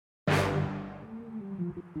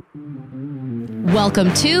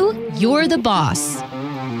Welcome to You're the Boss,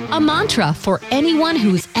 a mantra for anyone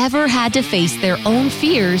who's ever had to face their own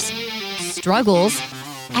fears, struggles,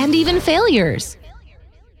 and even failures.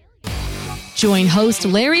 Join host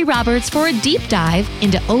Larry Roberts for a deep dive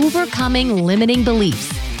into overcoming limiting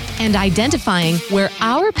beliefs and identifying where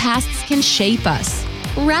our pasts can shape us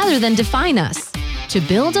rather than define us to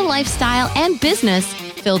build a lifestyle and business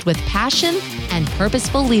filled with passion and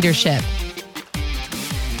purposeful leadership.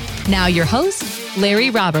 Now your host,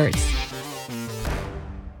 Larry Roberts.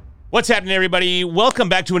 What's happening, everybody? Welcome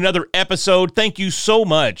back to another episode. Thank you so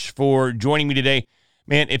much for joining me today.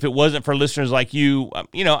 Man, if it wasn't for listeners like you,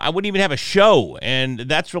 I wouldn't even have a show, and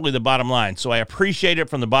that's really the bottom line. So I appreciate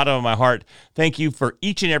it from the bottom of my heart. Thank you for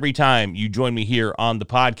each and every time you join me here on the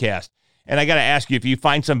podcast. And I got to ask you, if you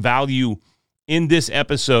find some value in this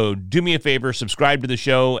episode, do me a favor, subscribe to the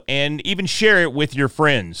show, and even share it with your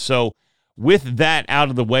friends. So with that out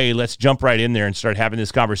of the way, let's jump right in there and start having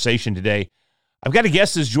this conversation today. I've got a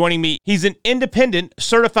guest that's joining me. He's an independent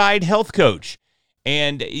certified health coach.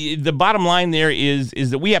 And the bottom line there is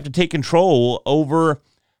that we have to take control over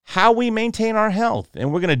how we maintain our health.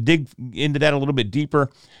 And we're going to dig into that a little bit deeper,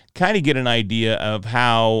 kind of get an idea of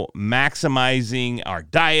how maximizing our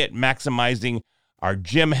diet, maximizing our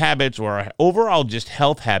gym habits, or our overall just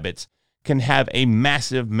health habits can have a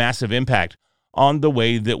massive, massive impact on the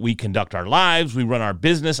way that we conduct our lives, we run our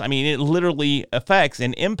business. I mean, it literally affects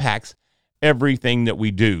and impacts everything that we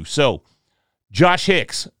do. So, Josh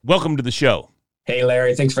Hicks, welcome to the show. Hey,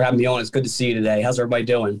 Larry. Thanks for having me on. It's good to see you today. How's everybody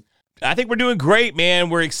doing? I think we're doing great, man.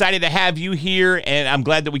 We're excited to have you here, and I'm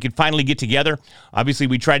glad that we could finally get together. Obviously,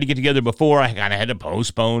 we tried to get together before. I kind of had to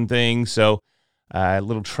postpone things, so a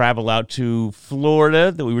little travel out to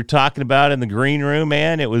Florida that we were talking about in the green room,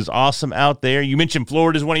 man. It was awesome out there. You mentioned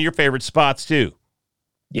Florida is one of your favorite spots, too.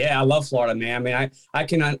 Yeah, I love Florida, man. I mean, I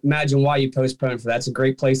can imagine why you postponed for that. It's a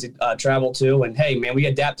great place to travel to. And hey, man, we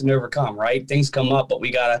adapt and overcome, right? Things come up, but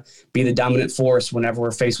we got to be the dominant force whenever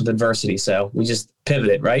we're faced with adversity. So we just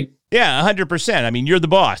pivoted, right? Yeah, 100%. I mean, you're the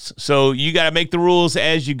boss. So you got to make the rules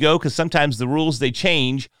as you go, because sometimes the rules, they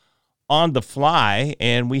change on the fly,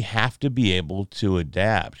 and we have to be able to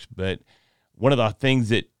adapt. But one of the things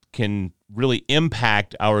that can really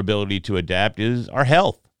impact our ability to adapt is our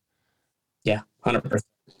health. Yeah, 100%.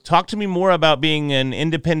 Talk to me more about being an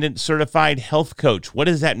independent certified health coach. What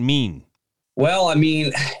does that mean? Well, I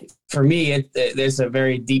mean, for me, there's a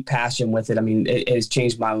very deep passion with it. I mean, it has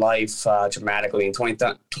changed my life dramatically. In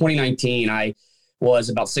 2019, I was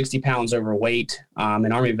about 60 pounds overweight,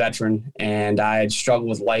 an Army veteran, and I had struggled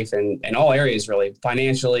with life in all areas, really,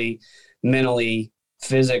 financially, mentally,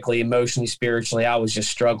 physically, emotionally, spiritually. I was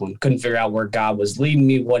just struggling. Couldn't figure out where God was leading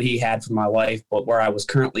me, what he had for my life, but where I was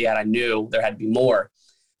currently at, I knew there had to be more.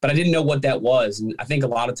 But I didn't know what that was. And I think a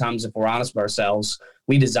lot of times, if we're honest with ourselves,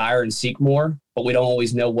 we desire and seek more, but we don't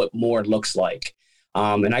always know what more looks like.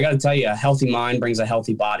 And I got to tell you, a healthy mind brings a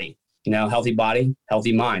healthy body. Healthy body,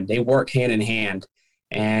 healthy mind. They work hand in hand.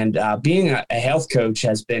 And being a health coach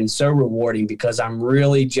has been so rewarding because I'm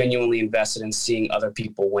really genuinely invested in seeing other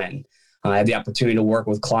people win. I have the opportunity to work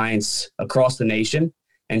with clients across the nation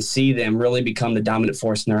and see them really become the dominant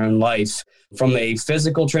force in their own life, from a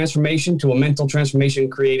physical transformation to a mental transformation,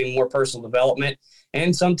 creating more personal development.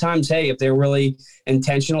 And sometimes, hey, if they're really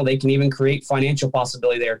intentional, they can even create financial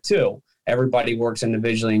possibility there too. Everybody works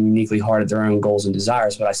individually and uniquely hard at their own goals and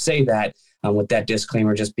desires. But I say that with that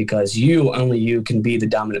disclaimer, just because only you can be the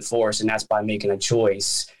dominant force, and that's by making a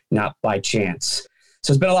choice, not by chance.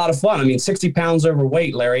 So it's been a lot of fun. I mean, 60 pounds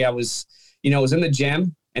overweight, Larry. I was in the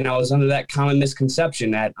gym, and I was under that common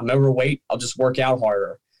misconception that I'm overweight, I'll just work out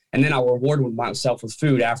harder. And then I'll reward myself with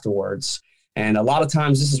food afterwards. And a lot of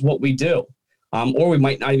times this is what we do. Or we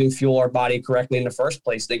might not even fuel our body correctly in the first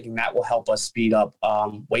place, thinking that will help us speed up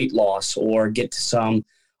weight loss or get to some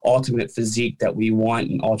ultimate physique that we want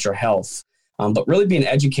in ultra health. But really being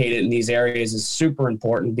educated in these areas is super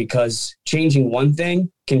important, because changing one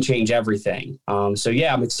thing can change everything. So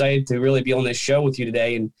yeah, I'm excited to really be on this show with you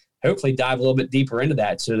today and hopefully dive a little bit deeper into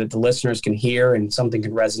that so that the listeners can hear and something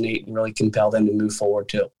can resonate and really compel them to move forward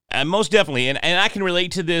too. Most definitely. And I can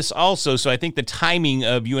relate to this also. So I think the timing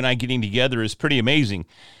of you and I getting together is pretty amazing.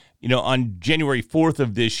 On January 4th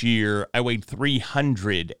of this year, I weighed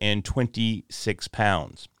 326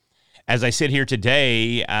 pounds. As I sit here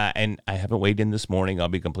today, and I haven't weighed in this morning, I'll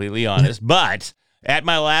be completely honest, but at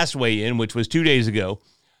my last weigh-in, which was 2 days ago,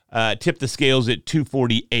 tipped the scales at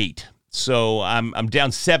 248. So I'm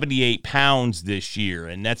down 78 pounds this year,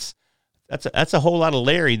 and that's a whole lot of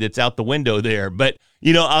Larry that's out the window there. But,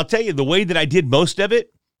 I'll tell you, the way that I did most of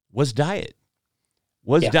it was diet.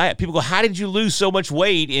 was diet. People go, how did you lose so much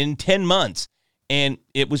weight in 10 months? And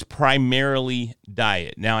it was primarily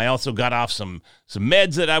diet. Now, I also got off some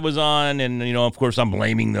meds that I was on, and of course, I'm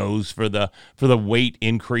blaming those for the weight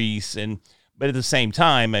increase. But at the same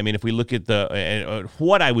time, I mean, if we look at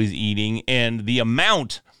what I was eating and the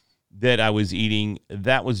amount that I was eating,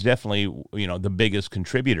 that was definitely the biggest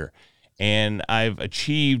contributor. And I've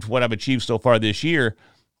achieved what I've achieved so far this year,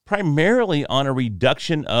 primarily on a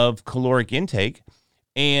reduction of caloric intake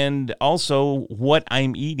and also what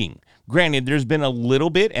I'm eating. Granted, there's been a little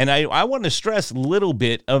bit, and I want to stress little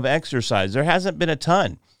bit of exercise. There hasn't been a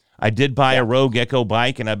ton. I did buy a Rogue Echo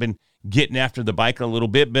bike, and I've been getting after the bike a little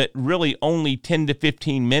bit, but really only 10 to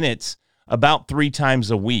 15 minutes about 3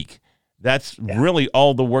 times a week. That's really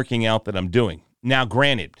all the working out that I'm doing. Now,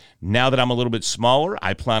 granted, now that I'm a little bit smaller,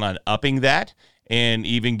 I plan on upping that and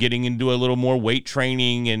even getting into a little more weight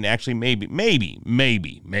training, and actually maybe,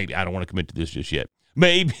 I don't want to commit to this just yet.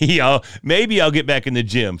 Maybe I'll get back in the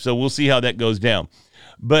gym. So we'll see how that goes down.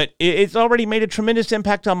 But it's already made a tremendous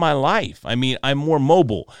impact on my life. I mean, I'm more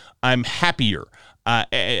mobile. I'm happier.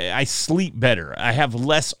 I sleep better. I have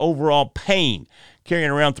less overall pain.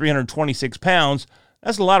 Carrying around 326 pounds,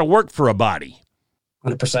 that's a lot of work for a body.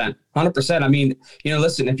 100%. I mean,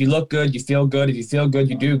 listen, if you look good, you feel good. If you feel good,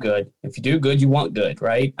 you do good. If you do good, you want good,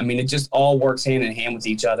 right? I mean, it just all works hand in hand with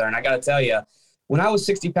each other. And I got to tell you, when I was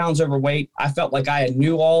 60 pounds overweight, I felt like I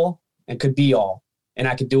knew all and could be all, and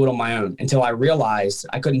I could do it on my own, until I realized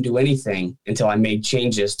I couldn't do anything until I made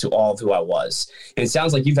changes to all of who I was. And it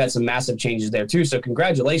sounds like you've had some massive changes there too. So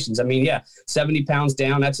congratulations. I mean, 70 pounds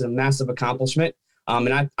down, that's a massive accomplishment.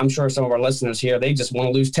 And I'm sure some of our listeners here, they just want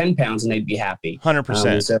to lose 10 pounds and they'd be happy.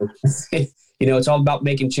 100%. So, it's all about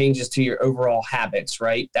making changes to your overall habits,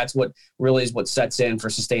 right? That's what really is what sets in for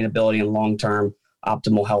sustainability and long-term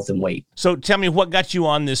optimal health and weight. So tell me, what got you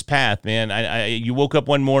on this path, man? You woke up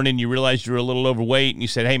one morning, you realized you were a little overweight, and you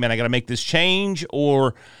said, hey, man, I got to make this change?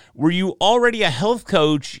 Or were you already a health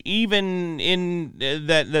coach, even in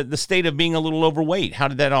the state of being a little overweight? How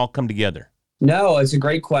did that all come together? No, it's a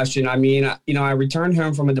great question. I mean, I returned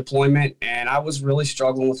home from a deployment, and I was really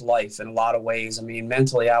struggling with life in a lot of ways. I mean,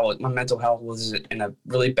 mentally, my mental health was in a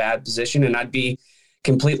really bad position, and I'd be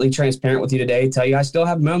completely transparent with you today, tell you I still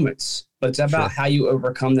have moments, but it's about how you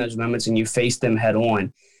overcome those moments and you face them head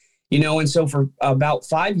on. And so for about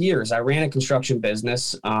 5 years, I ran a construction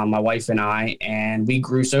business, my wife and I, and we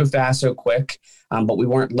grew so fast, so quick, but we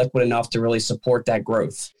weren't liquid enough to really support that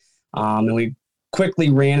growth. And we quickly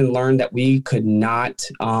ran and learned that we could not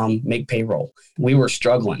make payroll. We were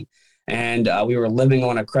struggling, and we were living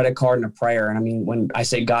on a credit card and a prayer. And I mean, when I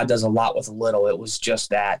say God does a lot with a little, it was just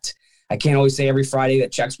that. I can't always say every Friday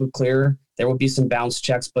that checks would clear. There would be some bounce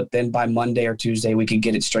checks, but then by Monday or Tuesday, we could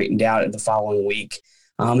get it straightened out in the following week.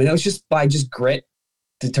 And it was just by grit,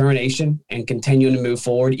 determination, and continuing to move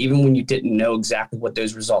forward. Even when you didn't know exactly what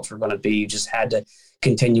those results were going to be, you just had to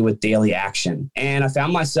continue with daily action. And I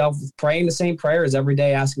found myself praying the same prayers every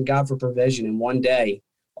day, asking God for provision. And one day,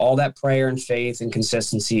 all that prayer and faith and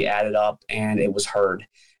consistency added up, and it was heard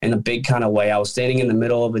in a big kind of way. I was standing in the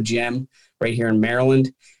middle of a gym right here in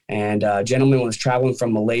Maryland, and a gentleman was traveling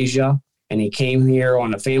from Malaysia, and he came here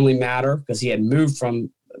on a family matter because he had moved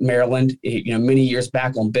from Maryland, many years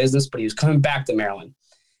back on business, but he was coming back to Maryland.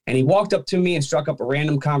 And he walked up to me and struck up a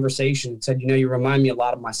random conversation and said, you remind me a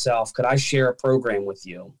lot of myself. Could I share a program with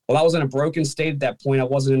you? Well, I was in a broken state at that point. I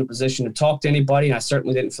wasn't in a position to talk to anybody, and I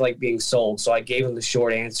certainly didn't feel like being sold. So I gave him the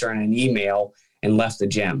short answer in an email and left the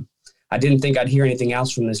gym. I didn't think I'd hear anything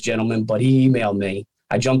else from this gentleman, but he emailed me.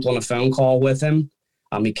 I jumped on a phone call with him.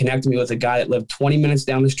 He connected me with a guy that lived 20 minutes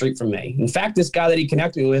down the street from me. In fact, this guy that he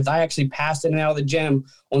connected me with, I actually passed in and out of the gym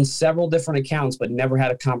on several different accounts, but never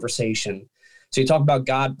had a conversation. So you talk about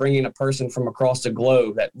God bringing a person from across the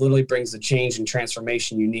globe that literally brings the change and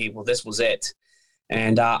transformation you need. Well, this was it.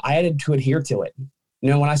 And I had to adhere to it.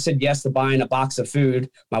 When I said yes to buying a box of food,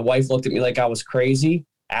 my wife looked at me like I was crazy,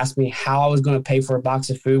 asked me how I was going to pay for a box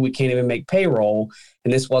of food. We can't even make payroll,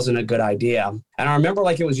 and this wasn't a good idea. And I remember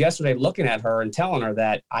like it was yesterday looking at her and telling her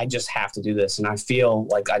that I just have to do this, and I feel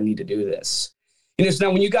like I need to do this. So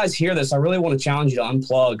now when you guys hear this, I really want to challenge you to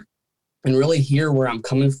unplug and really hear where I'm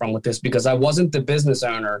coming from with this, because I wasn't the business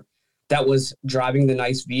owner that was driving the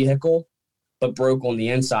nice vehicle, but broke on the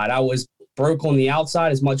inside. I was broke on the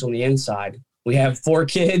outside as much on the inside. We have 4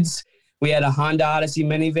 kids. We had a Honda Odyssey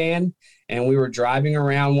minivan, and we were driving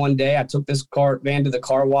around one day. I took this van to the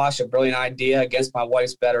car wash, a brilliant idea against my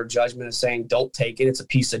wife's better judgment of saying, don't take it. It's a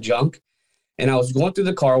piece of junk. And I was going through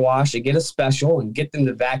the car wash to get a special and get them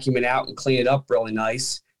to vacuum it out and clean it up really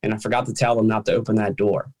nice. And I forgot to tell them not to open that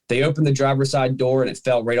door. They opened the driver's side door and it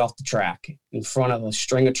fell right off the track in front of a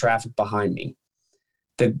string of traffic behind me.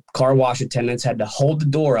 The car wash attendants had to hold the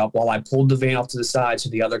door up while I pulled the van off to the side so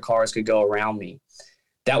the other cars could go around me.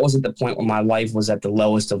 That was at the point where my life was at the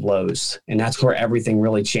lowest of lows. And that's where everything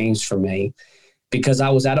really changed for me, because I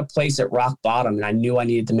was at a place at rock bottom and I knew I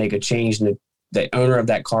needed to make a change. And the owner of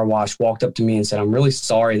that car wash walked up to me and said, "I'm really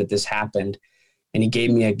sorry that this happened." And he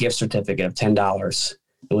gave me a gift certificate of $10.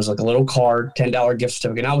 It was like a little card, $10 gift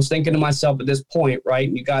certificate. And I was thinking to myself at this point, right,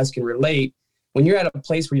 and you guys can relate, when you're at a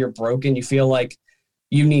place where you're broken, you feel like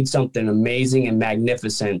you need something amazing and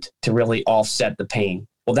magnificent to really offset the pain.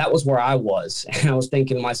 Well, that was where I was. And I was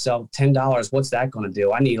thinking to myself, $10, what's that going to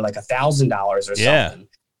do? I need like $1,000 or something.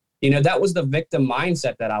 You know, that was the victim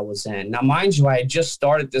mindset that I was in. Now, mind you, I had just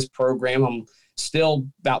started this program. I'm still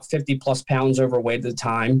about 50 plus pounds overweight at the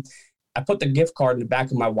time. I put the gift card in the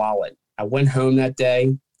back of my wallet. I went home that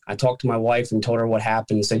day. I talked to my wife and told her what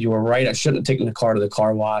happened and said, "You were right. I shouldn't have taken the car to the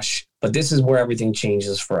car wash." But this is where everything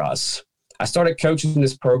changes for us. I started coaching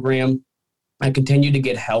this program. I continued to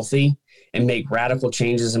get healthy and make radical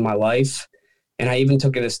changes in my life. And I even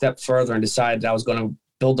took it a step further and decided I was going to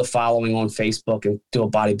build a following on Facebook and do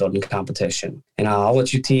a bodybuilding competition. And I'll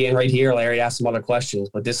let you tee in right here, Larry, ask some other questions,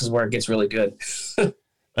 but this is where it gets really good.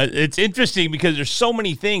 It's interesting because there's so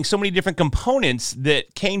many things, so many different components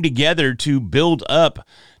that came together to build up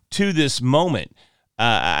to this moment.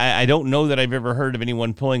 I don't know that I've ever heard of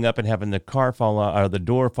anyone pulling up and having the car fall off or the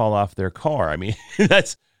door fall off their car. I mean,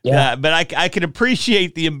 that's, but I can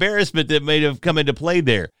appreciate the embarrassment that may have come into play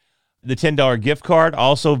there. The $10 gift card,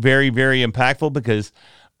 also very, very impactful because,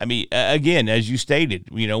 I mean, again, as you stated,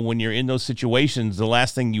 you know, when you're in those situations, the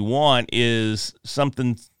last thing you want is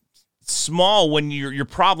something small when your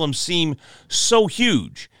problems seem so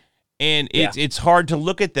huge. And it's hard to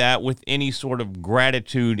look at that with any sort of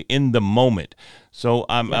gratitude in the moment. So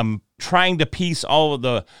I'm trying to piece all of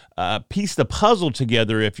the piece the puzzle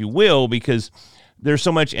together, if you will, because there's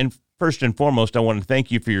so much. And first and foremost, I want to thank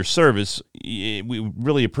you for your service. We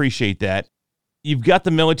really appreciate that. You've got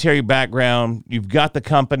the military background. You've got the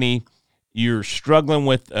company. You're struggling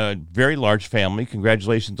with a very large family.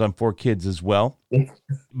 Congratulations on 4 kids as well.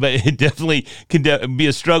 But it definitely can be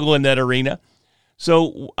a struggle in that arena.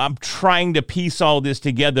 So I'm trying to piece all this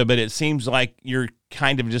together, but it seems like you're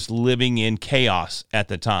kind of just living in chaos at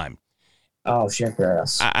the time. Oh, sure.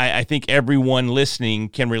 Yes. I think everyone listening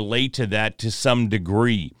can relate to that to some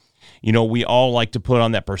degree. You know, we all like to put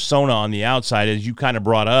on that persona on the outside, as you kind of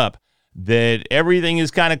brought up, that everything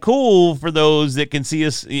is kind of cool for those that can see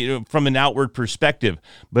us, you know, from an outward perspective.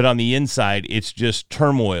 But on the inside, it's just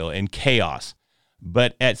turmoil and chaos.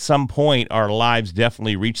 But at some point, our lives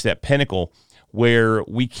definitely reach that pinnacle where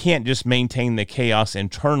we can't just maintain the chaos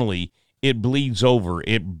internally. It bleeds over.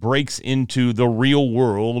 It breaks into the real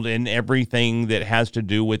world and everything that has to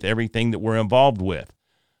do with everything that we're involved with.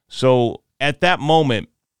 So at that moment,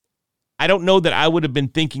 I don't know that I would have been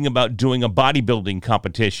thinking about doing a bodybuilding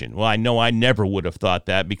competition. Well, I know I never would have thought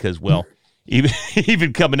that because, well,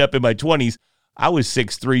 even coming up in my 20s, I was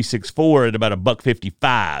 6'3", 6'4", at about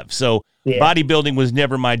 $155. So bodybuilding was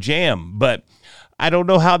never my jam. But I don't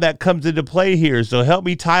know how that comes into play here. So help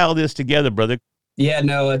me tie all this together, brother. Yeah,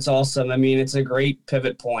 no, it's awesome. I mean, it's a great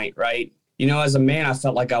pivot point, right? You know, as a man, I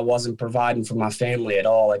felt like I wasn't providing for my family at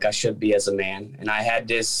all, like I should be as a man. And I had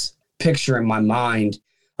this picture in my mind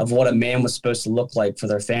of what a man was supposed to look like for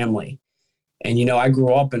their family. And, you know, I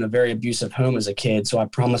grew up in a very abusive home as a kid, so I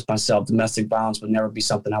promised myself domestic violence would never be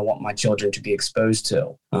something I want my children to be exposed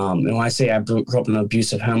to. And when I say I grew up in an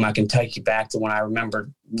abusive home, I can take you back to when I remember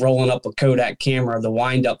rolling up a Kodak camera, the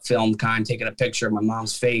wind-up film kind, taking a picture of my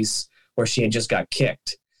mom's face where she had just got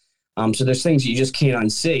kicked. So there's things you just can't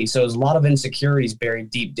unsee. So there's a lot of insecurities buried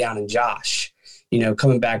deep down in Josh. You know,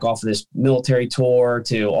 coming back off of this military tour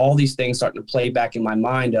to all these things starting to play back in my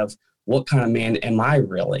mind of what kind of man am I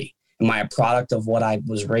really? Am I a product of what I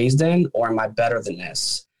was raised in, or am I better than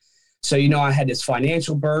this? So, you know, I had this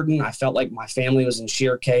financial burden. I felt like my family was in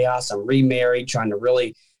sheer chaos. I'm remarried, trying to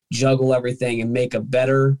really juggle everything and make a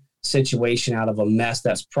better situation out of a mess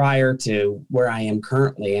that's prior to where I am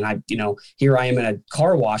currently. And I, you know, here I am in a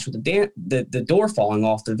car wash with the door falling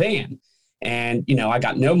off the van. And, you know, I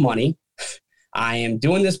got no money. I am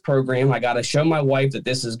doing this program. I got to show my wife that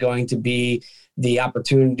this is going to be the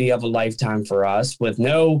opportunity of a lifetime for us, with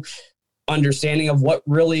no understanding of what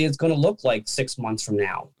really it's going to look like 6 months from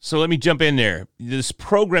now. So let me jump in there. This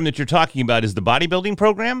program that you're talking about is the bodybuilding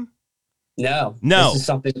program? No. This is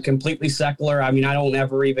something completely secular. I mean, I don't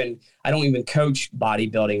even coach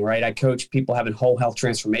bodybuilding, right? I coach people having whole health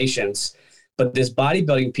transformations. But this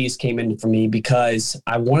bodybuilding piece came in for me because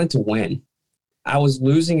I wanted to win. I was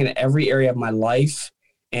losing in every area of my life.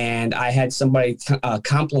 And I had somebody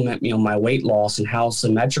compliment me on my weight loss and how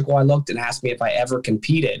symmetrical I looked and asked me if I ever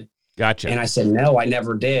competed. Gotcha. And I said, no, I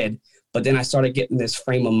never did. But then I started getting this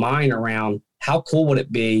frame of mind around how cool would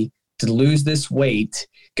it be to lose this weight,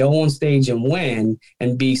 go on stage and win,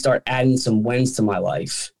 and start adding some wins to my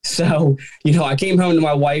life. So, I came home to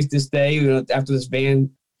my wife this day, after this van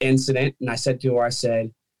incident, and I said to her,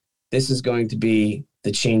 this is going to be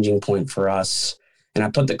the changing point for us. And I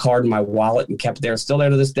put the card in my wallet and kept it there. It's still there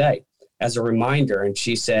to this day as a reminder. And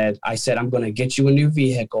I said, I'm going to get you a new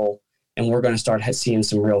vehicle and we're going to start seeing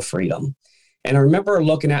some real freedom. And I remember her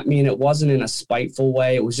looking at me, and it wasn't in a spiteful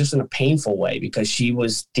way. It was just in a painful way, because she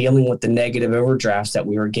was dealing with the negative overdrafts that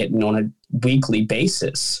we were getting on a weekly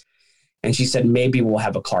basis. And she said, maybe we'll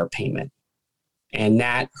have a car payment. And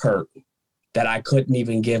that hurt, that I couldn't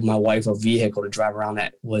even give my wife a vehicle to drive around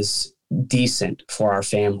that was decent for our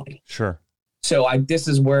family. Sure. So this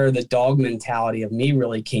is where the dog mentality of me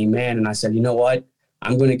really came in. And I said, you know what?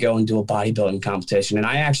 I'm going to go and do a bodybuilding competition. And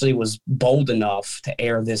I actually was bold enough to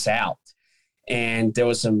air this out. And there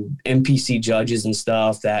was some NPC judges and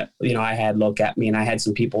stuff that, I had look at me, and I had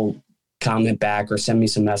some people comment back or send me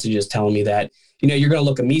some messages telling me that, you're going to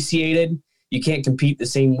look emaciated. You can't compete the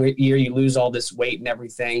same year. You lose all this weight and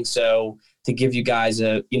everything. So to give you guys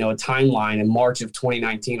a timeline, in March of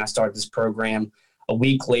 2019, I started this program. A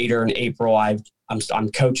week later in April,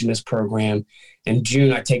 I'm coaching this program. In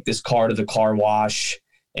June, I take this car to the car wash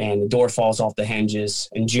and the door falls off the hinges.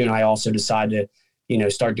 In June, I also decided to,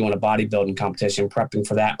 start doing a bodybuilding competition, prepping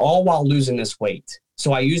for that, all while losing this weight.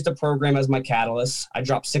 So I used the program as my catalyst. I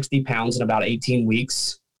dropped 60 pounds in about 18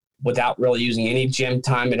 weeks without really using any gym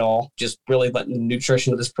time at all, just really letting the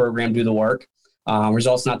nutrition of this program do the work.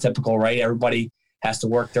 Results not typical, right? Everybody has to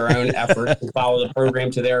work their own effort and follow the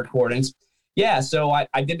program to their accordance. Yeah, so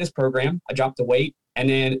I did this program. I dropped the weight. And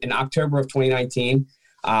then in October of 2019,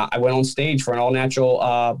 I went on stage for an all-natural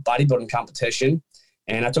bodybuilding competition,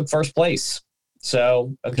 and I took first place.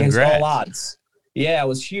 So against all odds. Yeah, it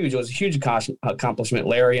was huge. It was a huge accomplishment,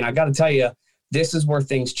 Larry. And I got to tell you, this is where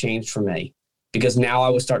things changed for me, because now I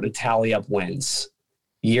was starting to tally up wins.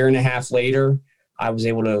 A year and a half later, I was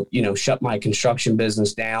able to, shut my construction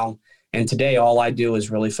business down. And today, all I do is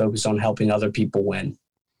really focus on helping other people win.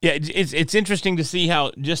 Yeah, it's interesting to see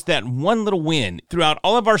how just that one little win throughout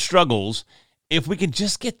all of our struggles, if we can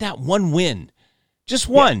just get that one win, just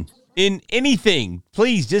one in anything,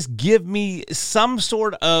 please just give me some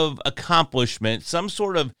sort of accomplishment, some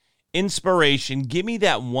sort of inspiration. Give me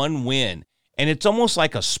that one win. And it's almost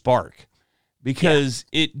like a spark, because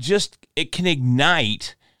it can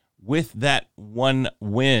ignite with that one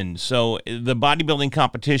win. So the bodybuilding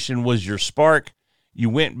competition was your spark. You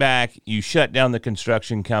went back, you shut down the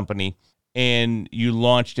construction company, and you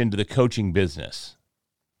launched into the coaching business.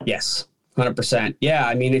 Yes, 100%. Yeah,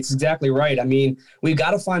 it's exactly right. We've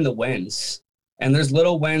got to find the wins. And there's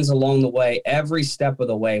little wins along the way, every step of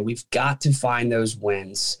the way. We've got to find those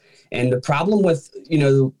wins. And the problem with,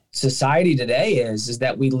 society today is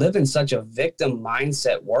that we live in such a victim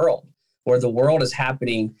mindset world, where the world is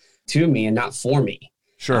happening to me and not for me.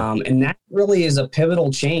 Sure. And that really is a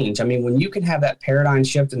pivotal change. When you can have that paradigm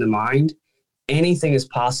shift in the mind, anything is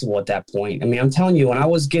possible at that point. I'm telling you, when I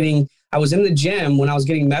was in the gym, when I was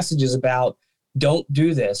getting messages about don't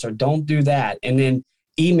do this or don't do that, and then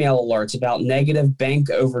email alerts about negative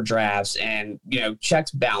bank overdrafts and,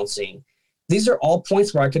 checks bouncing. These are all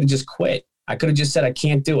points where I could have just quit. I could have just said, I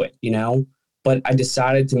can't do it, but I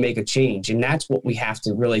decided to make a change. And that's what we have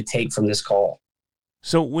to really take from this call.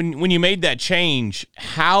 So when you made that change,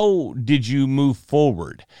 how did you move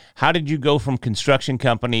forward? How did you go from construction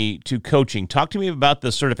company to coaching? Talk to me about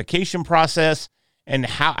the certification process and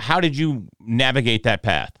how did you navigate that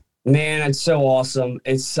path? Man, it's so awesome.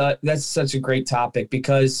 That's such a great topic,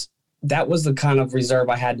 because that was the kind of reserve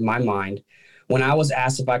I had in my mind. When I was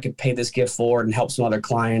asked if I could pay this gift forward and help some other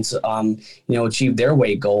clients, achieve their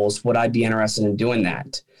weight goals, would I be interested in doing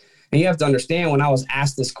that? And you have to understand, when I was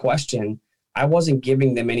asked this question, I wasn't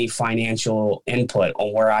giving them any financial input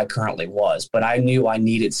on where I currently was, but I knew I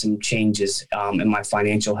needed some changes in my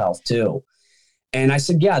financial health too. And I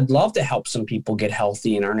said, yeah, I'd love to help some people get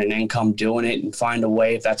healthy and earn an income doing it and find a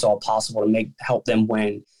way, if that's all possible, to help them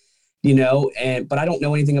win, but I don't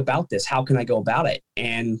know anything about this. How can I go about it?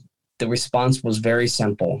 And the response was very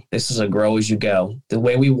simple. This is a grow as you go. The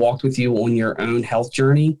way we walked with you on your own health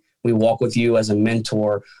journey, we walk with you as a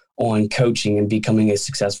mentor on coaching and becoming a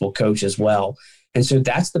successful coach as well. And so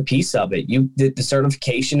that's the piece of it. The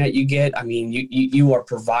certification that you get, you are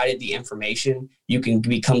provided the information. You can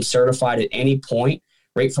become certified at any point,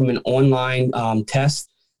 right from an online test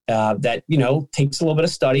that, takes a little bit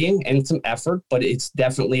of studying and some effort, but it's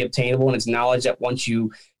definitely obtainable. And it's knowledge that once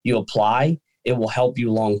you apply, it will help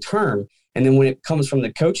you long term. And then when it comes from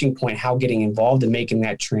the coaching point, how getting involved in making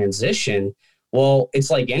that transition, well, it's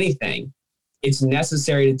like anything. It's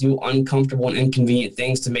necessary to do uncomfortable and inconvenient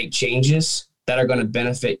things to make changes that are going to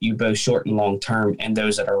benefit you both short and long term and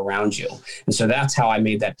those that are around you. And so that's how I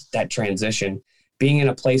made that transition, being in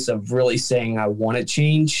a place of really saying I want to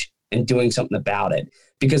change and doing something about it.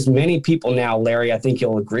 Because many people now, Larry, I think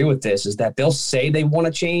you'll agree with this, is that they'll say they want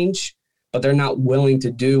to change, but they're not willing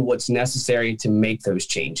to do what's necessary to make those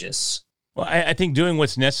changes. Well, I think doing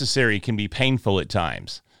what's necessary can be painful at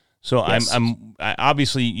times. So yes. I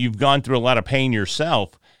obviously you've gone through a lot of pain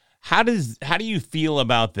yourself. How do you feel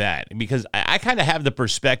about that? Because I kind of have the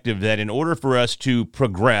perspective that in order for us to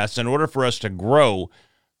progress, in order for us to grow,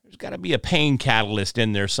 there's got to be a pain catalyst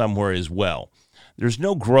in there somewhere as well. There's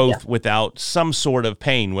no growth without some sort of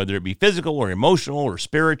pain, whether it be physical or emotional or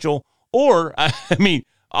spiritual, or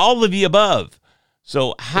all of the above.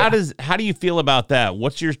 So how do you feel about that?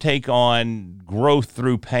 What's your take on growth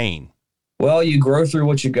through pain? Well, you grow through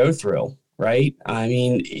what you go through, right? I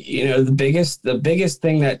mean, the biggest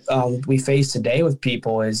thing that we face today with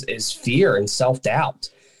people is fear and self-doubt.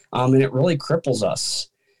 And it really cripples us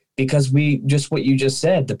because what you just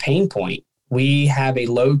said, the pain point. We have a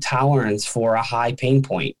low tolerance for a high pain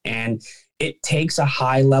point, and it takes a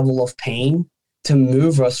high level of pain to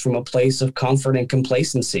move us from a place of comfort and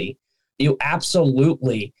complacency. You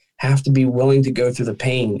absolutely have to be willing to go through the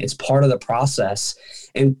pain. It's part of the process,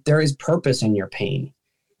 and there is purpose in your pain.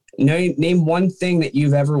 Name one thing that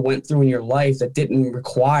you've ever went through in your life that didn't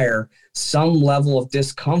require some level of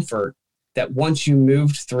discomfort, that once you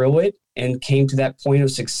moved through it and came to that point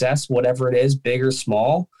of success, whatever it is, big or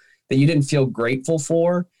small, that you didn't feel grateful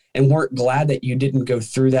for and weren't glad that you didn't go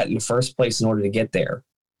through that in the first place in order to get there.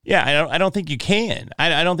 Yeah, I don't think you can.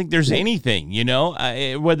 I don't think there's anything,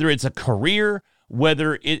 whether it's a career,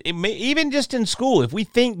 whether it may, even just in school. If we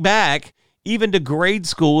think back, even to grade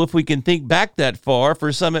school, if we can think back that far,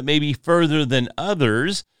 for some it may be further than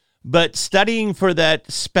others, but studying for that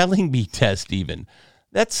spelling bee test even,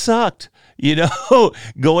 that sucked.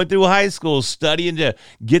 Going through high school, studying to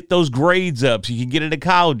get those grades up so you can get into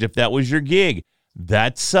college if that was your gig,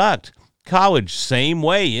 that sucked. College, same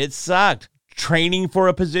way, it sucked. Training for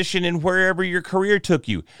a position in wherever your career took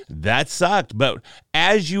you, that sucked. But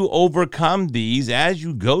as you overcome these, as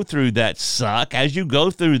you go through that suck, as you go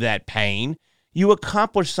through that pain, you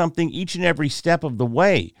accomplish something each and every step of the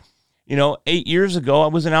way. 8 years ago, I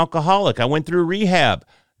was an alcoholic. I went through rehab.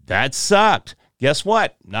 That sucked. Guess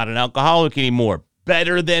what? Not an alcoholic anymore.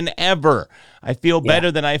 Better than ever. I feel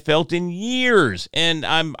better than I felt in years. And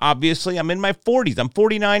I'm in my 40s. I'm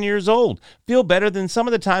 49 years old. Feel better than some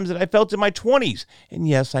of the times that I felt in my 20s. And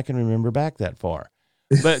yes, I can remember back that far.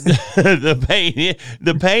 But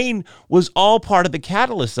the pain was all part of the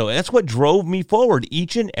catalyst, though. That's what drove me forward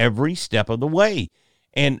each and every step of the way.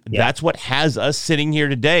 And that's what has us sitting here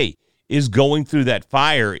today, is going through that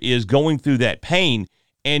fire, is going through that pain,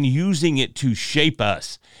 and using it to shape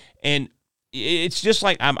us. And it's just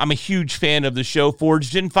like I'm a huge fan of the show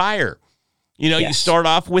Forged in Fire. You start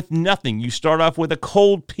off with nothing. You start off with a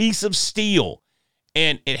cold piece of steel,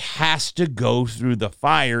 and it has to go through the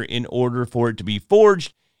fire in order for it to be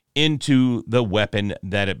forged into the weapon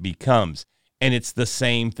that it becomes. And it's the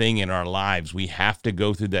same thing in our lives. We have to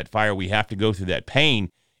go through that fire. We have to go through that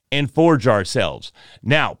pain and forge ourselves.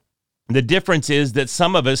 Now, the difference is that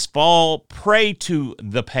some of us fall prey to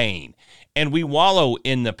the pain, and we wallow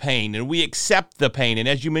in the pain, and we accept the pain. And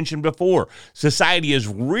as you mentioned before, society has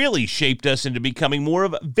really shaped us into becoming more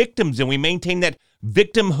of victims, and we maintain that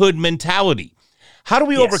victimhood mentality. How do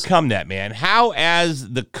we overcome that, man? How,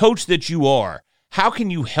 as the coach that you are, how can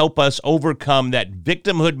you help us overcome that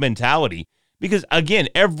victimhood mentality? Because, again,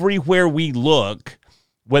 everywhere we look,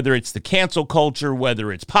 whether it's the cancel culture,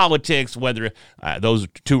 whether it's politics, whether those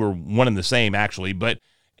two are one and the same, actually, but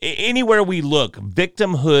anywhere we look,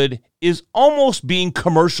 victimhood is almost being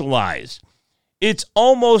commercialized. We're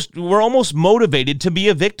almost motivated to be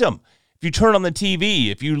a victim. If you turn on the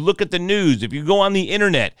TV, if you look at the news, if you go on the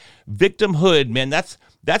internet, victimhood, man,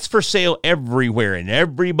 that's for sale everywhere, and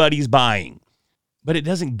everybody's buying. But it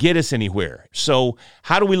doesn't get us anywhere. So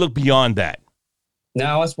how do we look beyond that?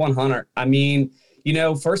 No, it's 100. I mean,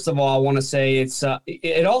 first of all, I want to say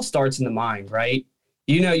it all starts in the mind, right?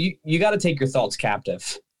 You got to take your thoughts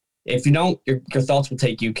captive. If you don't, your thoughts will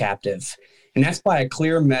take you captive. And that's by a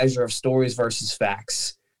clear measure of stories versus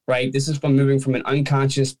facts, right? This is from moving from an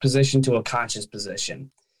unconscious position to a conscious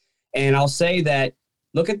position. And I'll say that,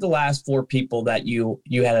 look at the last 4 people that you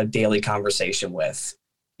had a daily conversation with.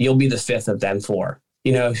 you'll be the fifth of them four.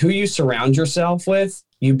 Who you surround yourself with,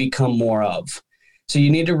 you become more of. So you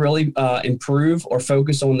need to really improve or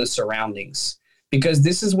focus on the surroundings, because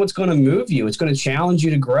this is what's going to move you. It's going to challenge you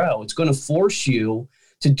to grow. It's going to force you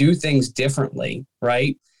to do things differently,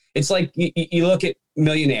 right? It's like you look at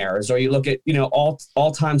millionaires, or you look at,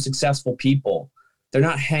 all-time successful people. They're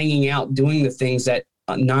not hanging out doing the things that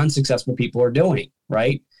non-successful people are doing,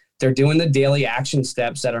 right? They're doing the daily action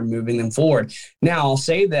steps that are moving them forward. Now, I'll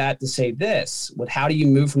say that to say this, with how do you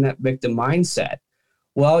move from that victim mindset?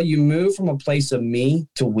 Well, you move from a place of me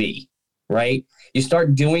to we, right? You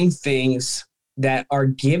start doing things that are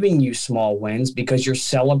giving you small wins because you're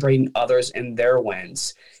celebrating others and their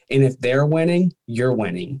wins. And if they're winning, you're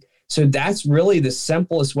winning. So that's really the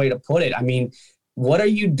simplest way to put it. I mean, what are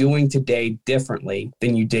you doing today differently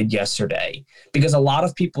than you did yesterday? Because a lot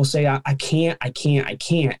of people say, I can't.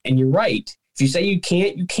 And you're right. If you say you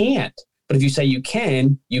can't, you can't. But if you say you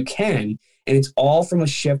can, you can. And it's all from a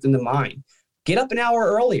shift in the mind. Get up an hour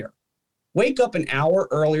earlier. Wake up an hour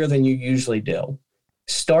earlier than you usually do.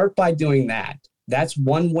 Start by doing that. That's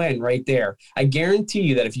one win right there. I guarantee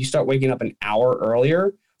you that if you start waking up an hour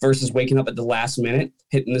earlier versus waking up at the last minute,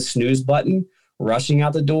 hitting the snooze button, rushing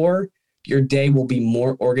out the door, your day will be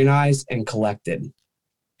more organized and collected.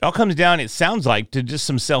 It all comes down, it sounds like, to just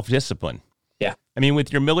some self-discipline. Yeah. I mean,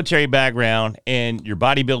 with your military background and your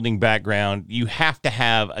bodybuilding background, you have to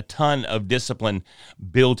have a ton of discipline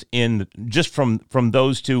built in just from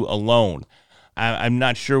those two alone. I'm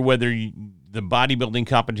not sure whether the bodybuilding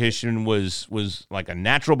competition was like a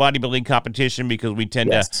natural bodybuilding competition, because we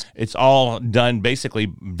tend to, it's all done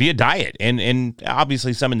basically via diet and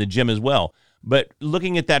obviously some in the gym as well. But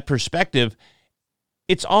looking at that perspective,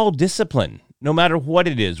 it's all discipline, no matter what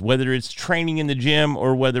it is, whether it's training in the gym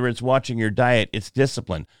or whether it's watching your diet, it's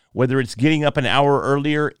discipline. Whether it's getting up an hour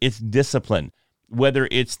earlier, it's discipline. Whether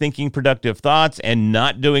it's thinking productive thoughts and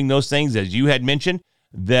not doing those things, as you had mentioned,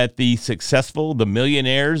 that the successful, the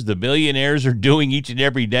millionaires, the billionaires are doing each and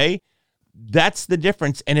every day, that's the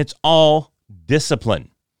difference. And it's all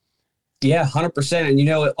discipline. Yeah, 100%. And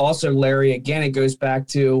it also, Larry, again, it goes back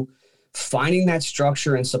to finding that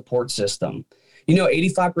structure and support system.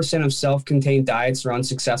 85% of self-contained diets are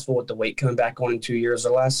unsuccessful with the weight coming back on in 2 years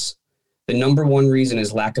or less. The number one reason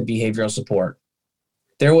is lack of behavioral support.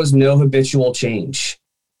 There was no habitual change.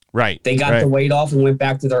 Right. They got the weight off and went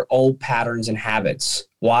back to their old patterns and habits.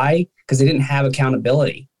 Why? Because they didn't have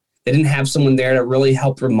accountability. They didn't have someone there to really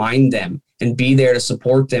help remind them and be there to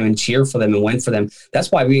support them and cheer for them and win for them.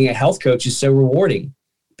 That's why being a health coach is so rewarding,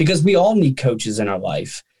 because we all need coaches in our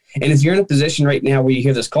life. And if you're in a position right now where you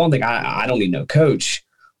hear this call and think, I don't need no coach,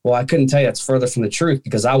 well, I couldn't tell you that's further from the truth,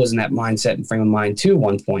 because I was in that mindset and frame of mind too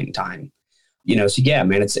one point in time. So yeah,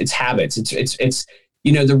 man, it's habits. It's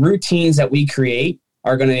the routines that we create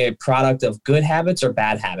are going to be a product of good habits or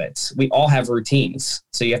bad habits. We all have routines.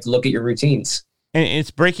 So you have to look at your routines. And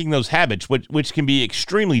it's breaking those habits, which can be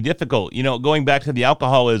extremely difficult. Going back to the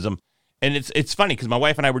alcoholism, and it's funny because my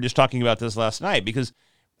wife and I were just talking about this last night, because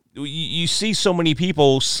you see so many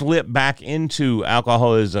people slip back into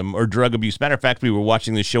alcoholism or drug abuse. Matter of fact, we were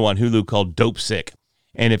watching this show on Hulu called Dope Sick.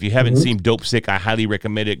 And if you haven't seen Dope Sick, I highly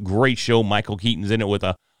recommend it. Great show. Michael Keaton's in it with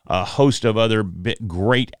a host of other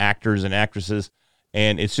great actors and actresses.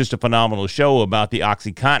 And it's just a phenomenal show about the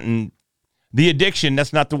OxyContin, the addiction.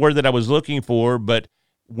 That's not the word that I was looking for, but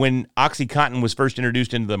when OxyContin was first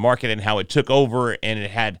introduced into the market and how it took over, and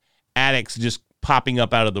it had addicts just popping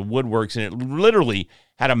up out of the woodworks, and it literally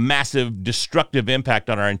had a massive destructive impact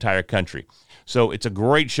on our entire country. So it's a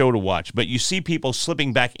great show to watch, but you see people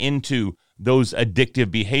slipping back into those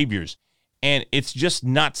addictive behaviors, and it's just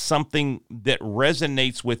not something that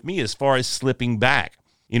resonates with me as far as slipping back.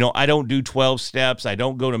 I don't do 12 steps. I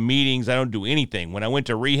don't go to meetings. I don't do anything. When I went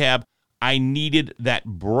to rehab, I needed that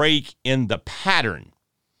break in the pattern,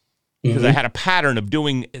 because I had a pattern of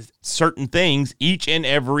doing certain things each and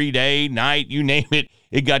every day, night, you name it.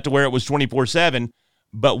 It got to where it was 24/7.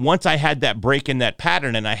 But once I had that break in that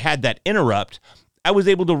pattern and I had that interrupt, I was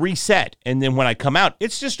able to reset. And then when I come out,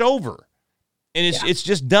 it's just over. And it's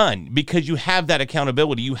just done, because you have that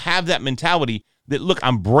accountability. You have that mentality that, look,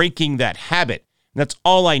 I'm breaking that habit. And that's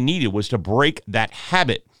all I needed, was to break that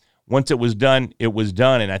habit. Once it was done, it was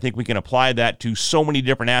done. And I think we can apply that to so many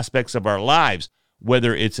different aspects of our lives,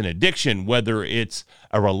 whether it's an addiction, whether it's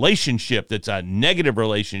a relationship that's a negative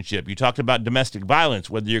relationship. You talked about domestic violence,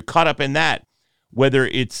 whether you're caught up in that, whether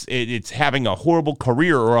it's having a horrible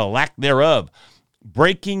career or a lack thereof.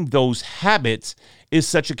 Breaking those habits is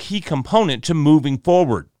such a key component to moving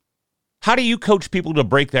forward. How do you coach people to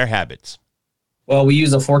break their habits? Well, we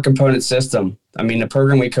use a 4-component system. I mean, the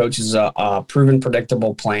program we coach is a proven,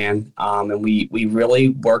 predictable plan, and we really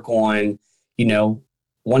work on,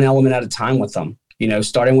 one element at a time with them.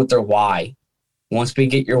 Starting with their why. Once we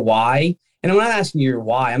get your why, and I'm not asking you your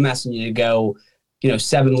why, I'm asking you to go,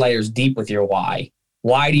 7 layers deep with your why.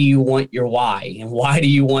 Why do you want your why? And why do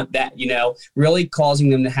you want that? Really causing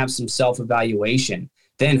them to have some self-evaluation.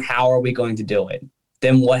 Then how are we going to do it?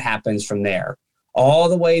 Then what happens from there? All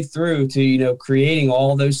the way through to, creating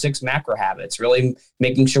all those 6 macro habits, really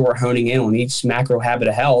making sure we're honing in on each macro habit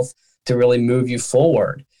of health to really move you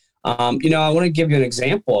forward. I want to give you an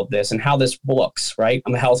example of this and how this looks, right?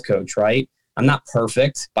 I'm a health coach, right? I'm not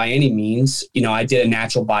perfect by any means. I did a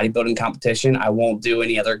natural bodybuilding competition. I won't do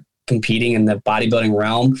any other competing in the bodybuilding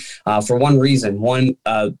realm for one reason. One,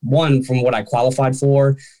 from what I qualified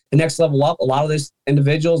for. The next level up, a lot of those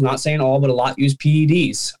individuals, not saying all, but a lot use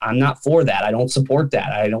PEDs. I'm not for that. I don't support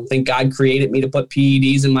that. I don't think God created me to put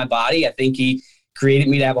PEDs in my body. I think he created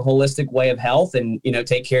me to have a holistic way of health and,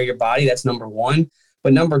 take care of your body. That's number one.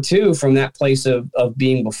 But number two, from that place of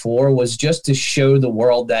being before, was just to show the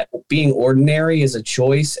world that being ordinary is a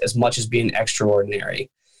choice as much as being extraordinary.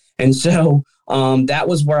 And so that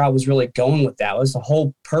was where I was really going with that. It was the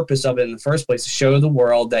whole purpose of it in the first place, to show the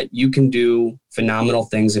world that you can do phenomenal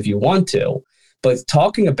things if you want to. But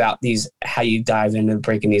talking about how you dive into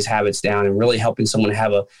breaking these habits down and really helping someone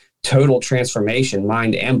have a total transformation,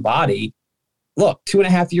 mind and body. Look,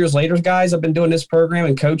 2.5 years later, guys, I've been doing this program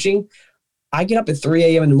and coaching. I get up at 3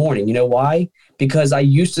 a.m. in the morning. You know why? Because I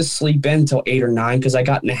used to sleep in till 8 or 9 because I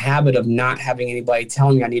got in the habit of not having anybody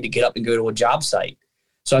telling me I need to get up and go to a job site.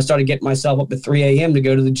 So I started getting myself up at 3 a.m. to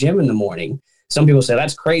go to the gym in the morning. Some people say,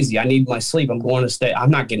 that's crazy. I need my sleep.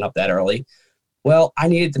 I'm not getting up that early. Well, I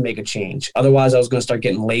needed to make a change. Otherwise, I was going to start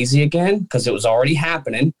getting lazy again because it was already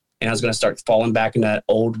happening. And I was going to start falling back into that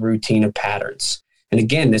old routine of patterns. And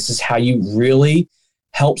again, this is how you really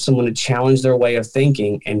help someone to challenge their way of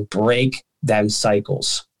thinking and break them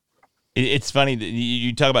cycles. It's funny that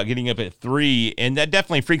you talk about getting up at 3, and that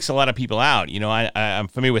definitely freaks a lot of people out. I'm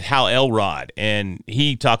familiar with Hal Elrod, and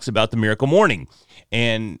he talks about the miracle morning,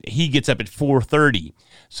 and he gets up at 4:30.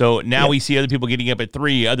 So now we see other people getting up at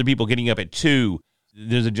 3, other people getting up at 2.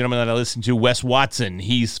 There's a gentleman that I listen to, Wes Watson.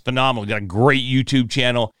 He's phenomenal. Got a great YouTube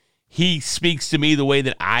channel. He speaks to me the way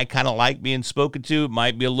that I kind of like being spoken to. It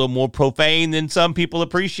might be a little more profane than some people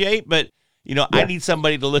appreciate, but I need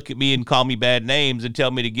somebody to look at me and call me bad names and tell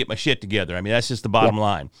me to get my shit together. I mean, that's just the bottom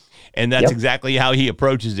line. And that's exactly how he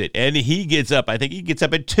approaches it. And he gets up, I think he gets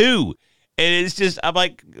up at 2. And it's just, I'm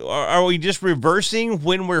like, are we just reversing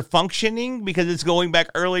when we're functioning? Because it's going back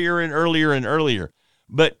earlier and earlier and earlier.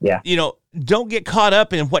 But, don't get caught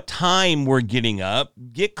up in what time we're getting up.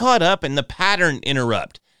 Get caught up in the pattern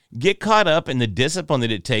interrupt. Get caught up in the discipline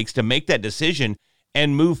that it takes to make that decision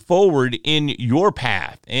and move forward in your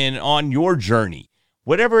path and on your journey.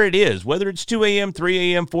 Whatever it is, whether it's 2 a.m.,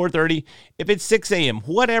 3 a.m., 4:30, if it's 6 a.m.,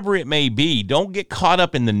 whatever it may be, don't get caught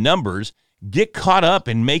up in the numbers. Get caught up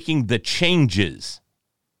in making the changes.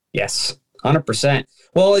 Yes, 100%.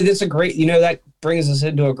 Well, it's a great, that brings us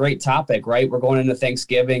into a great topic, right? We're going into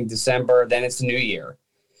Thanksgiving, December, then it's the new year.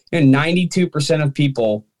 92% of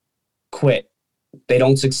people quit. They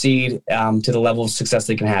don't succeed to the level of success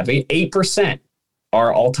they can have. 8%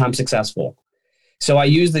 are all-time successful. So I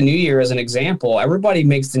use the new year as an example. Everybody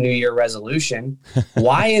makes the new year resolution.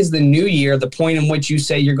 Why is the new year the point in which you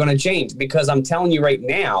say you're going to change? Because I'm telling you right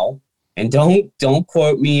now, and don't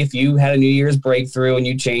quote me if you had a New Year's breakthrough and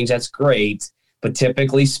you change, that's great. But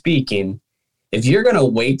typically speaking, if you're going to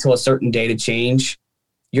wait till a certain day to change,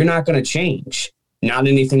 you're not going to change. Not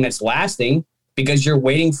anything that's lasting, because you're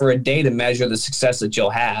waiting for a day to measure the success that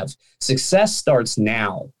you'll have. Success starts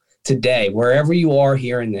now. Today, wherever you are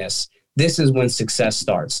hearing this is when success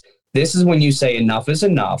starts. This is when you say enough is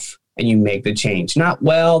enough and you make the change. Not,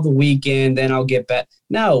 the weekend, then I'll get back.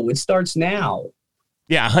 No, it starts now.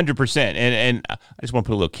 Yeah, 100%. And I just want to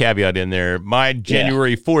put a little caveat in there. My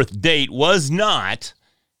January 4th date was not,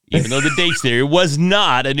 even though the date's there, it was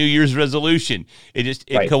not a New Year's resolution.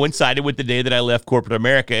 It coincided with the day that I left corporate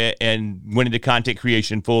America and went into content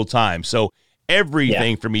creation full time. So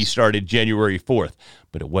everything for me started January 4th.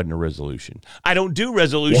 But it wasn't a resolution. I don't do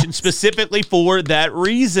resolutions specifically for that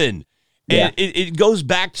reason. And it goes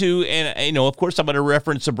back to, and of course I'm going to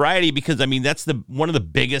reference sobriety because that's one of the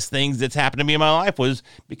biggest things that's happened to me in my life was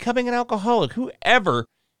becoming an alcoholic. Whoever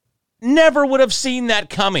never would have seen that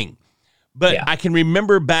coming. But I can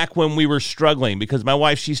remember back when we were struggling because my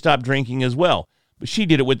wife, she stopped drinking as well. But she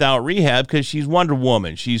did it without rehab because she's Wonder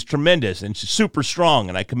Woman. She's tremendous and she's super strong,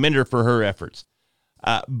 and I commend her for her efforts.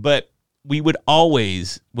 But we would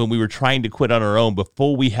always, when we were trying to quit on our own,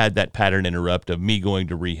 before we had that pattern interrupt of me going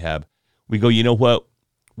to rehab, we go, you know what?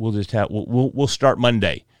 We'll start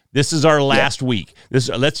Monday. This is our last week.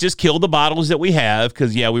 Let's just kill the bottles that we have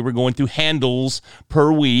because, we were going through handles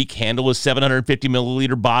per week. Handle is 750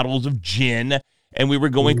 milliliter bottles of gin, and we were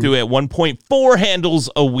going through at 1.4 handles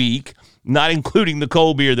a week, not including the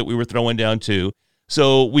cold beer that we were throwing down too.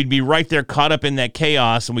 So we'd be right there caught up in that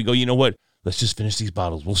chaos, and we go, you know what? Let's just finish these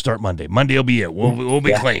bottles. We'll start Monday. Monday will be it. We'll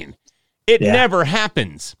be clean. It never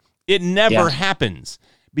happens. It never happens.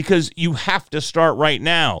 Because you have to start right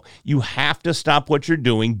now. You have to stop what you're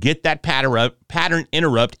doing, get that pattern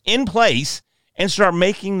interrupt in place, and start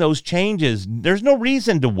making those changes. There's no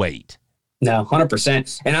reason to wait. No,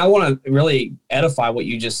 100%. And I want to really edify what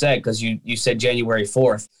you just said, because you said January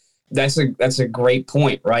 4th. That's a great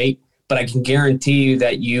point, right? But I can guarantee you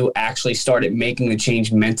that you actually started making the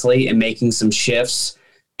change mentally and making some shifts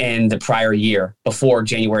in the prior year before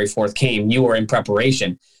January 4th came. You were in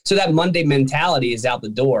preparation. So that Monday mentality is out the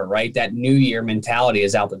door, right? That New Year mentality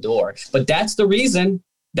is out the door. But that's the reason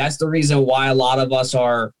why a lot of us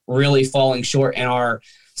are really falling short in our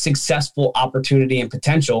successful opportunity and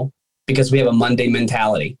potential, because we have a Monday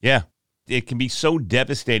mentality. Yeah. It can be so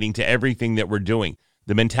devastating to everything that we're doing.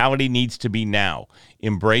 The mentality needs to be now.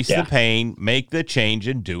 Embrace the pain, make the change,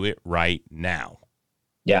 and do it right now.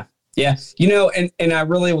 Yeah. Yeah. And I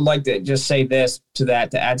really would like to just say this to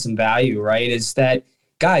add some value, right? Is that,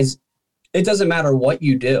 guys, it doesn't matter what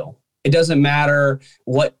you do. It doesn't matter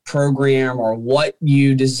what program or what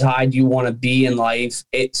you decide you want to be in life.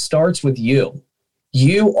 It starts with you.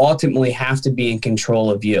 You ultimately have to be in control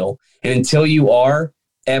of you. And until you are,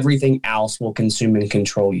 everything else will consume and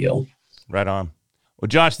control you. Right on. Well,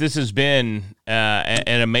 Josh, this has been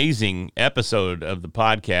an amazing episode of the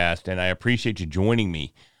podcast, and I appreciate you joining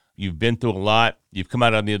me. You've been through a lot. You've come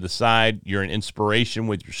out on the other side. You're an inspiration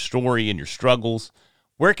with your story and your struggles.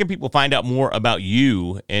 Where can people find out more about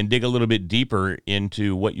you and dig a little bit deeper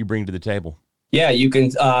into what you bring to the table? Yeah, you can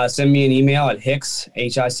send me an email at Hicks,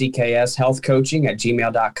 HICKS,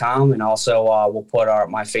 healthcoaching@gmail.com. And also we'll put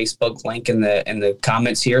my Facebook link in the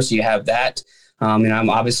comments here, so you have that. And I'm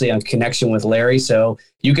obviously on connection with Larry, so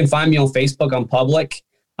you can find me on Facebook. I'm public,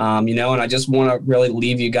 and I just want to really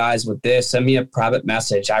leave you guys with this. Send me a private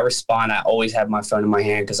message. I respond. I always have my phone in my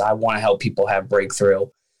hand because I want to help people have breakthrough.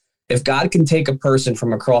 If God can take a person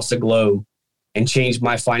from across the globe and change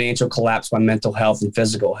my financial collapse, my mental health and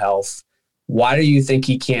physical health, why do you think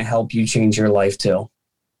he can't help you change your life too?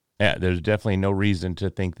 Yeah, there's definitely no reason to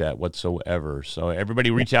think that whatsoever. So everybody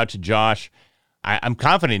reach out to Josh. I'm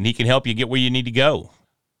confident he can help you get where you need to go.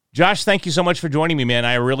 Josh, thank you so much for joining me, man.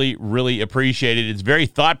 I really, really appreciate it. It's very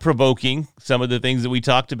thought-provoking, some of the things that we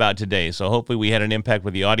talked about today. So hopefully we had an impact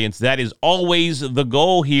with the audience. That is always the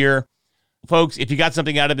goal here. Folks, if you got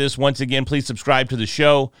something out of this, once again, please subscribe to the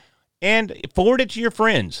show and forward it to your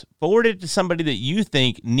friends. Forward it to somebody that you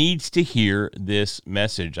think needs to hear this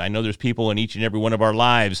message. I know there's people in each and every one of our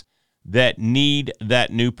lives that need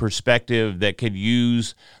that new perspective, that could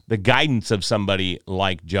use the guidance of somebody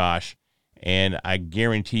like Josh, and I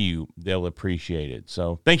guarantee you they'll appreciate it.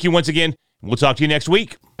 So thank you once again. We'll talk to you next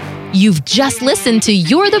week. You've just listened to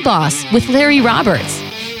You're the Boss with Larry Roberts.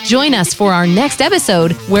 Join us for our next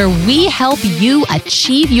episode, where we help you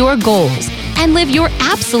achieve your goals and live your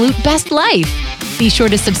absolute best life. Be sure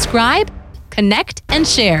to subscribe, connect, and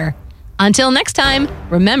share. Until next time,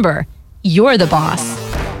 remember, you're the boss.